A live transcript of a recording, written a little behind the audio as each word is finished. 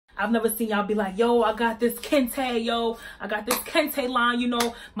I've never seen y'all be like, yo, I got this kente, yo, I got this kente line, you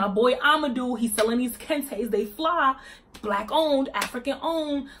know, my boy Amadou, he's selling these kentes, they fly, black owned, African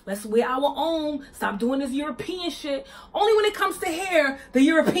owned, let's wear our own, stop doing this European shit. Only when it comes to hair, the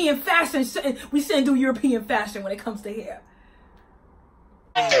European fashion, we shouldn't do European fashion when it comes to hair.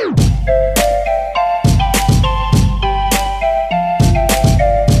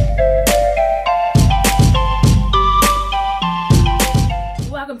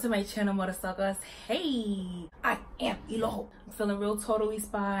 Welcome to my channel, motherfuckers. Hey, I am Yall. I'm feeling real totally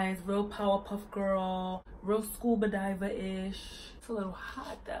spies, real Powerpuff Girl, real scuba diver-ish. It's a little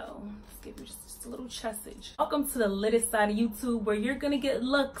hot though. Let's give you just a little chessage. Welcome to the littest side of YouTube, where you're gonna get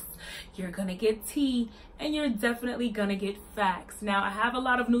looks, you're gonna get tea, and you're definitely gonna get facts. Now, I have a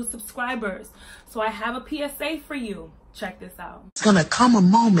lot of new subscribers, so I have a PSA for you. Check this out. It's gonna come a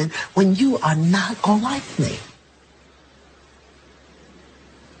moment when you are not gonna like me.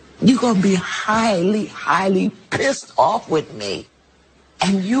 You're going to be highly, highly pissed off with me.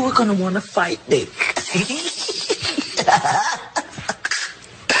 And you are going to want to fight me.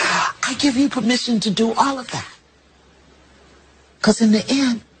 I give you permission to do all of that. Because in the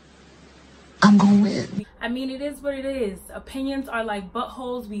end, I'm going to win. I mean, it is what it is. Opinions are like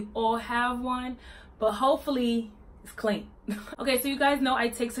buttholes. We all have one. But hopefully, it's clean. Okay, so you guys know I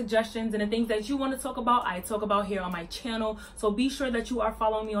take suggestions, and the things that you want to talk about, I talk about here on my channel. So be sure that you are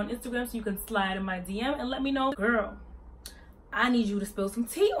following me on Instagram so you can slide in my DM and let me know, girl, I need you to spill some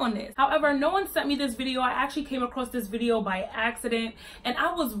tea on this. However, no one sent me this video. I actually came across this video by accident, and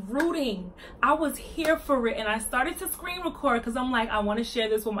I was rooting. I was here for it, and I started to screen record because I'm like, I want to share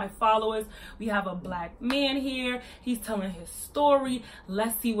this with my followers. We have a black man here. He's telling his story.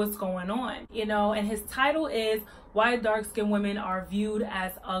 Let's see what's going on, you know, and his title is Why Dark-Skinned Women Are Viewed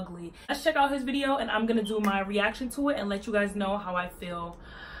as Ugly. Let's check out his video, and I'm going to do my reaction to it and let you guys know how I feel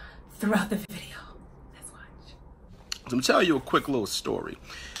throughout the video. Let me tell you a quick little story.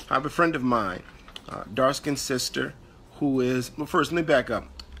 I have a friend of mine, dark-skinned sister, who is, well, first, let me back up.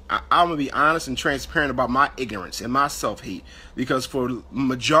 I'm going to be honest and transparent about my ignorance and my self-hate, because for the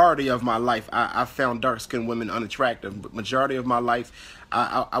majority of my life, I found dark-skinned women unattractive. But majority of my life,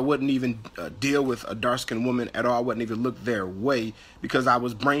 I wouldn't even deal with a dark-skinned woman at all. I wouldn't even look their way because I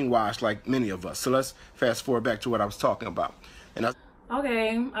was brainwashed like many of us. So let's fast forward back to what I was talking about.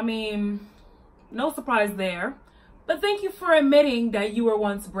 Okay, I mean, no surprise there. But thank you for admitting that you were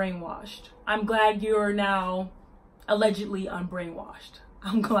once brainwashed. I'm glad you're now allegedly unbrainwashed.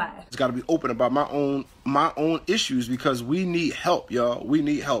 I'm glad. It's got to be open about my own issues, because we need help, y'all. We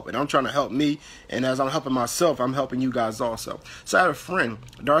need help, and I'm trying to help me. And as I'm helping myself, I'm helping you guys also. So I have a friend,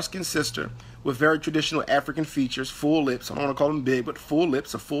 dark-skinned sister, with very traditional African features, full lips. I don't want to call them big, but full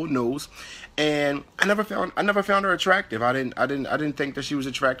lips, a full nose. And I never found her attractive. I didn't think that she was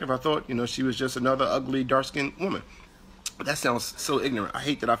attractive. I thought, you know, she was just another ugly dark-skinned woman. That sounds so ignorant. I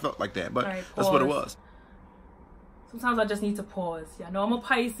hate that I felt like that, but right, that's what it was. Sometimes I just need to pause. Y'all know I'm a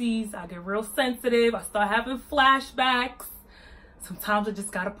Pisces. I get real sensitive. I start having flashbacks. Sometimes I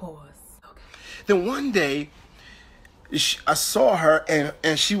just gotta pause. Okay. Then one day, I saw her,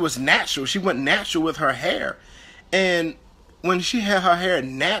 and she was natural. She went natural with her hair. And when she had her hair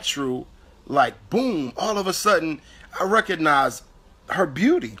natural, like boom, all of a sudden, I recognized her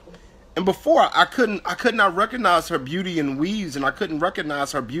beauty. And before, I could not recognize her beauty in weaves, and I couldn't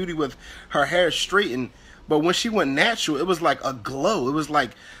recognize her beauty with her hair straightened. But when she went natural, it was like a glow. It was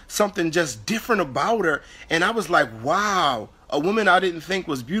like something just different about her. And I was like, wow, a woman I didn't think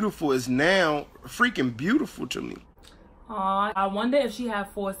was beautiful is now freaking beautiful to me. I wonder if she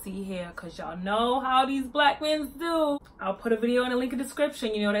had 4C hair, because y'all know how these black men do. I'll put a video in the link in the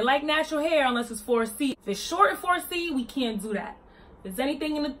description. You know, they like natural hair unless it's 4C. If it's short 4C, we can't do that. If there's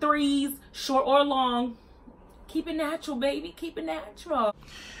anything in the 3s, short or long, keep it natural, baby. Keep it natural.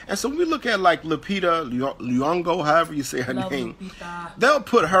 And so we look at like Lupita Nyong'o, however you say her name. Lupita. They'll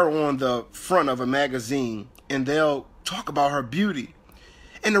put her on the front of a magazine and they'll talk about her beauty.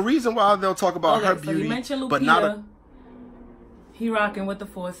 And the reason why they'll talk about her beauty, so you mentioned Lupita, but not he rocking with the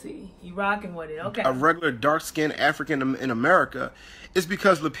 4C. He rocking with it. Okay. A regular dark-skinned African in America, is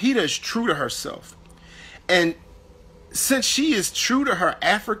because Lupita is true to herself. And since she is true to her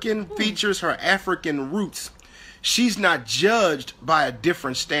African features, her African roots, she's not judged by a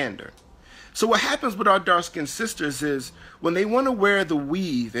different standard. So what happens with our dark-skinned sisters is when they want to wear the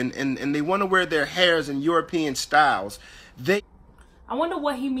weave and they want to wear their hairs in European styles, I wonder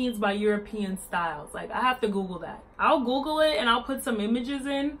what he means by European styles. Like, I have to Google that. I'll Google it and I'll put some images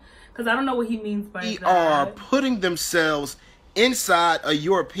in, because I don't know what he means by that. They are putting themselves inside a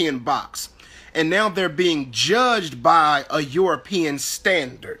European box. And now they're being judged by a European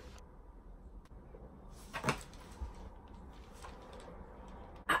standard.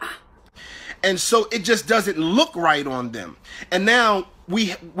 And so it just doesn't look right on them. And now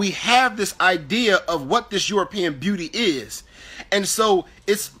we have this idea of what this European beauty is. And so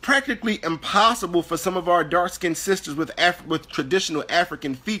it's practically impossible for some of our dark-skinned sisters with traditional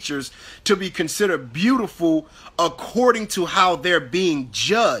African features to be considered beautiful according to how they're being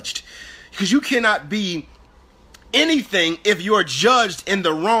judged. Because you cannot be anything if you're judged in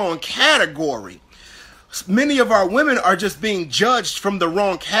the wrong category. Many of our women are just being judged from the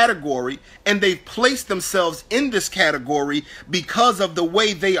wrong category, and they've placed themselves in this category because of the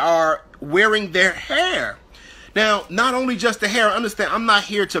way they are wearing their hair. Now, not only just the hair, understand, I'm not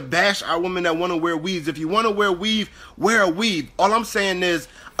here to bash our women that want to wear weaves. If you want to wear a weave, wear a weave. All I'm saying is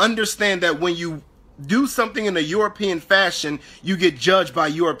understand that when you do something in a European fashion, you get judged by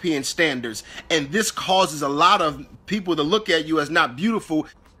European standards. And this causes a lot of people to look at you as not beautiful.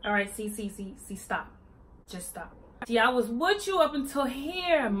 All right, see, stop. Just stop. See, I was with you up until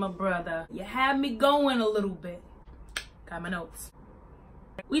here, my brother. You had me going a little bit. Got my notes.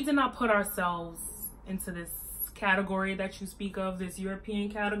 We did not put ourselves into this category that you speak of, this European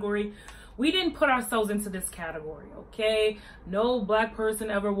category. We didn't put ourselves into this category, okay? No black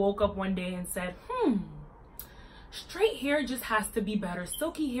person ever woke up one day and said, straight hair just has to be better.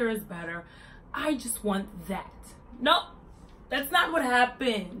 Silky hair is better. I just want that. No, that's not what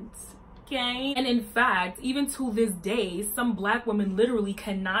happened. Okay. And in fact, even to this day, some black women literally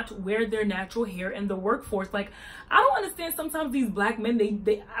cannot wear their natural hair in the workforce. Like, I don't understand sometimes these black men,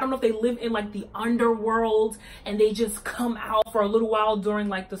 they I don't know if they live in like the underworld and they just come out for a little while during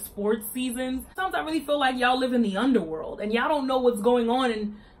like the sports seasons. Sometimes I really feel like y'all live in the underworld and y'all don't know what's going on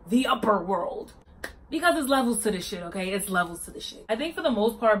in the upper world. Because it's levels to this shit, okay? It's levels to this shit. I think for the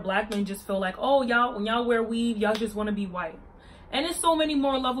most part, black men just feel like, oh, y'all, when y'all wear weave, y'all just want to be white. And there's so many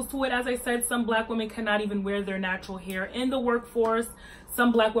more levels to it. As I said, some black women cannot even wear their natural hair in the workforce.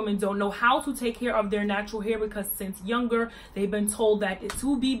 Some black women don't know how to take care of their natural hair because since younger, they've been told that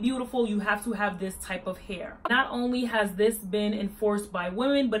to be beautiful, you have to have this type of hair. Not only has this been enforced by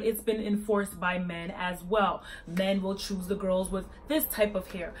women, but it's been enforced by men as well. Men will choose the girls with this type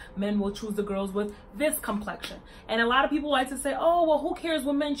of hair. Men will choose the girls with this complexion. And a lot of people like to say, oh, well, who cares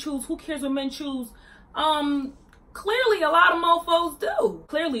what men choose? Who cares what men choose? Clearly, a lot of mofos do.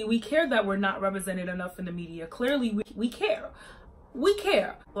 Clearly, we care that we're not represented enough in the media. Clearly, we care. We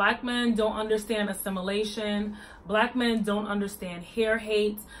care. Black men don't understand assimilation. Black men don't understand hair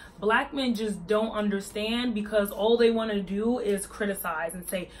hate. Black men just don't understand because all they want to do is criticize and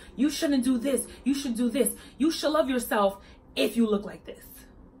say, you shouldn't do this. You should do this. You should love yourself if you look like this.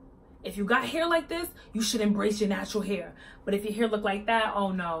 If you got hair like this, you should embrace your natural hair. But if your hair look like that,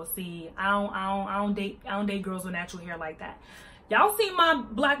 oh no, see, I don't date girls with natural hair like that. Y'all see my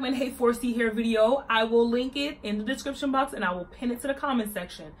Black Men Hate 4C hair video. I will link it in the description box and I will pin it to the comment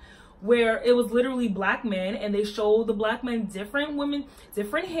section, where it was literally black men and they showed the black men different women,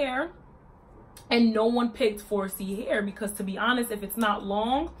 different hair, and no one picked 4C hair because, to be honest, if it's not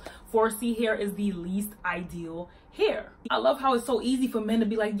long, 4C hair is the least ideal hair. I love how it's so easy for men to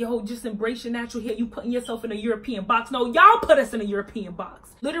be like, yo, just embrace your natural hair. You putting yourself in a European box. No, y'all put us in a European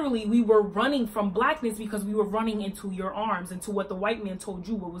box. Literally, we were running from blackness because we were running into your arms, into what the white man told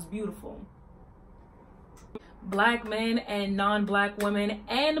you what was beautiful. Black men and non-black women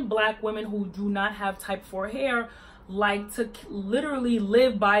and black women who do not have type 4 hair like to literally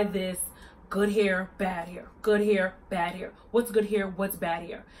live by this good hair, bad hair, good hair, bad hair. What's good hair? What's bad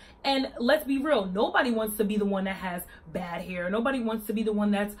hair? And let's be real, nobody wants to be the one that has bad hair. Nobody wants to be the one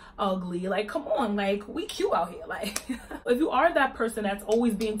that's ugly. Like, come on, like, we cute out here. Like, if you are that person that's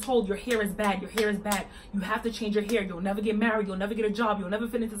always being told your hair is bad, your hair is bad, you have to change your hair, you'll never get married, you'll never get a job, you'll never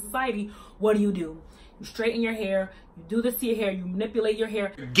fit into society, what do? You straighten your hair, you do this to your hair, you manipulate your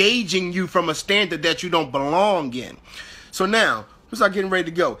hair. Gauging you from a standard that you don't belong in. So now, let's start getting ready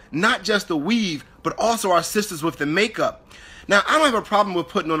to go. Not just the weave, but also our sisters with the makeup. Now, I don't have a problem with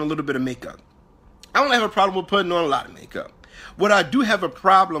putting on a little bit of makeup. I don't have a problem with putting on a lot of makeup. What I do have a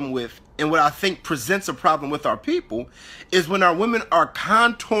problem with, and what I think presents a problem with our people, is when our women are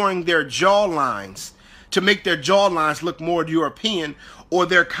contouring their jawlines to make their jawlines look more European, or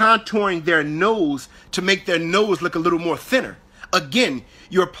they're contouring their nose to make their nose look a little more thinner. Again,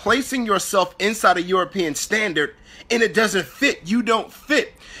 you're placing yourself inside a European standard, and it doesn't fit. You don't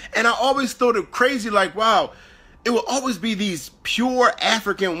fit. And I always thought it crazy, like, wow, it will always be these pure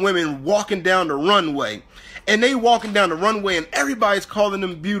African women walking down the runway. And they walking down the runway and everybody's calling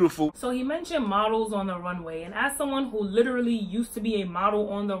them beautiful. So he mentioned models on the runway. And as someone who literally used to be a model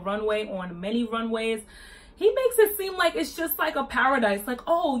on the runway, on many runways, He makes it seem like it's just like a paradise. Like,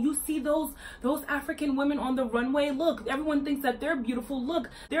 oh, you see those African women on the runway? Look, everyone thinks that they're beautiful.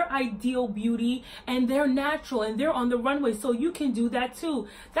 Look, they're ideal beauty and they're natural and they're on the runway. So you can do that too.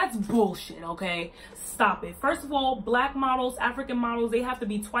 That's bullshit, okay? Stop it. First of all, black models, African models, they have to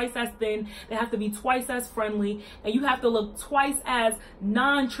be twice as thin. They have to be twice as friendly. And you have to look twice as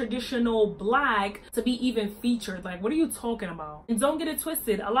non-traditional black to be even featured. Like, what are you talking about? And don't get it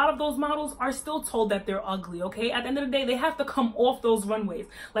twisted. A lot of those models are still told that they're ugly, okay? At the end of the day, they have to come off those runways.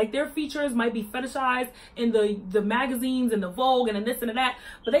 Like, their features might be fetishized in the magazines and the Vogue and this and that,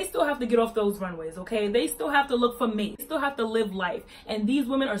 but they still have to get off those runways, okay? They still have to look for mates. They still have to live life. And these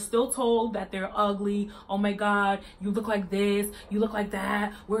women are still told that they're ugly. Oh my God, you look like this, you look like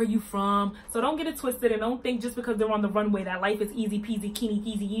that, where are you from? So don't get it twisted and don't think just because they're on the runway that life is easy peasy,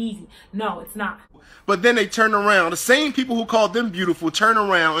 easy. No, it's not. But then they turn around. The same people who called them beautiful turn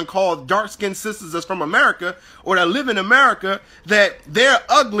around and call dark-skinned sisters that's from America or that live in America that they're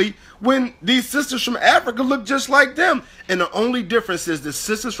ugly when these sisters from Africa look just like them. And the only difference is the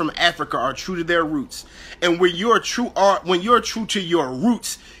sisters from Africa are true to their roots. And when you're true to your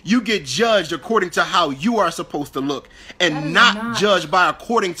roots, you get judged according to how you are supposed to look and not judged by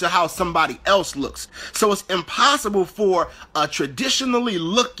according to how somebody else looks. So it's impossible for a traditionally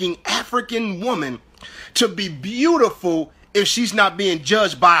looking African woman to be beautiful if she's not being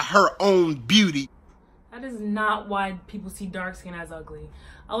judged by her own beauty. That is not why people see dark skin as ugly.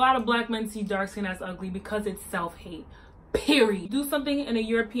 A lot of black men see dark skin as ugly because it's self-hate. Period. Do something in a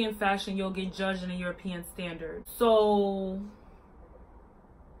European fashion, you'll get judged in a European standard. So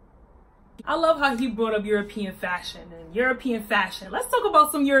I love how he brought up European fashion and European fashion. Let's talk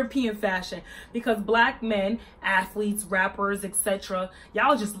about some European fashion because black men, athletes, rappers, etc.,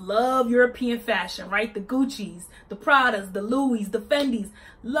 y'all just love European fashion, right? The Gucci's, the Pradas, the Louis, the Fendi's,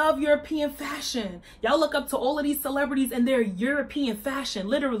 love European fashion. Y'all look up to all of these celebrities and their European fashion,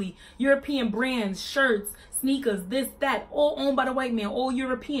 literally European brands, shirts, sneakers, this, that, all owned by the white man, all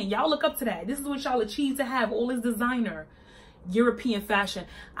European. Y'all look up to that. This is what y'all achieve to have, all this designer, European fashion.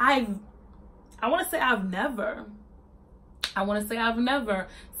 I want to say I've never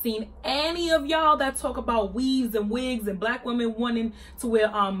seen any of y'all that talk about weaves and wigs and black women wanting to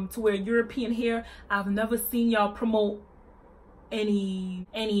wear European hair. I've never seen y'all promote any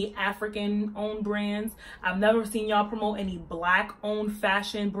African owned brands. I've never seen y'all promote any black owned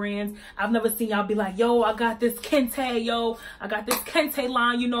fashion brands. I've never seen y'all be like, yo, I got this kente, yo, I got this kente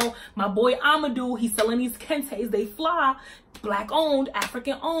line, you know, my boy Amadou, he's selling these kentes, they fly, black owned,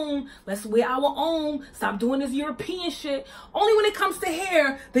 African owned, let's wear our own, stop doing this European shit. Only when it comes to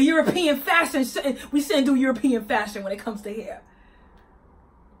hair, the European fashion, we shouldn't do European fashion when it comes to hair.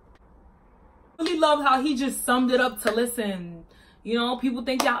 I really love how he just summed it up to listen. You know, people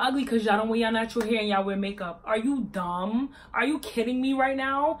think y'all ugly because y'all don't wear your natural hair and y'all wear makeup. Are you dumb? Are you kidding me right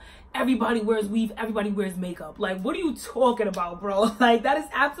now? Everybody wears weave. Everybody wears makeup. Like, what are you talking about, bro? Like, that is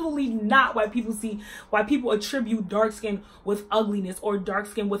absolutely not why people attribute dark skin with ugliness or dark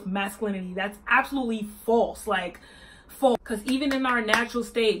skin with masculinity. That's absolutely false. Like, because even in our natural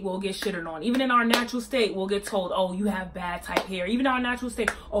state, we'll get shitted on. Even in our natural state, we'll get told, oh, you have bad type hair. Even in our natural state,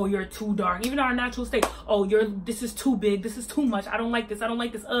 oh, you're too dark. Even in our natural state, oh, this is too big. This is too much. I don't like this. I don't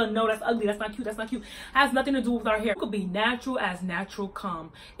like this. No, that's ugly. That's not cute. That's not cute. Has nothing to do with our hair. You could be natural as natural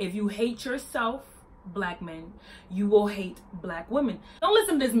come. If you hate yourself, black men, you will hate black women. Don't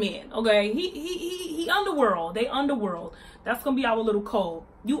listen to this man, okay? He underworld. They underworld. That's gonna be our little code.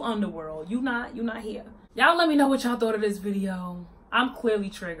 You underworld. You not here. Y'all let me know what y'all thought of this video. I'm clearly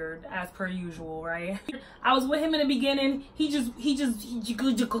triggered as per usual, right? I was with him in the beginning. He just it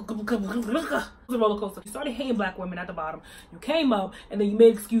was a roller coaster. You started hating black women at the bottom. You came up and then you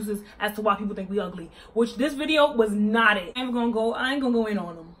made excuses as to why people think we ugly, which this video was not it. I ain't gonna go in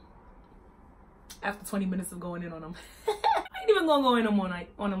on him. After 20 minutes of going in on him. I ain't even gonna go in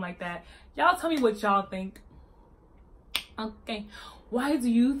on him like that. Y'all tell me what y'all think. Okay, why do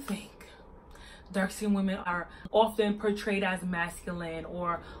you think dark-skinned women are often portrayed as masculine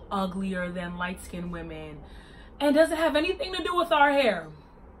or uglier than light-skinned women? And does it have anything to do with our hair?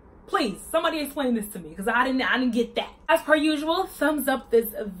 Please, somebody explain this to me, because I didn't get that. As per usual, thumbs up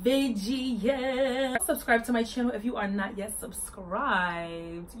this video. Subscribe to my channel if you are not yet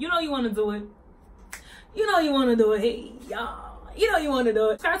subscribed. You know you want to do it. You know you want to do it. Hey, y'all. You know you want to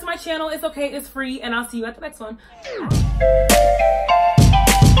do it. Subscribe to my channel. It's okay. It's free. And I'll see you at the next one.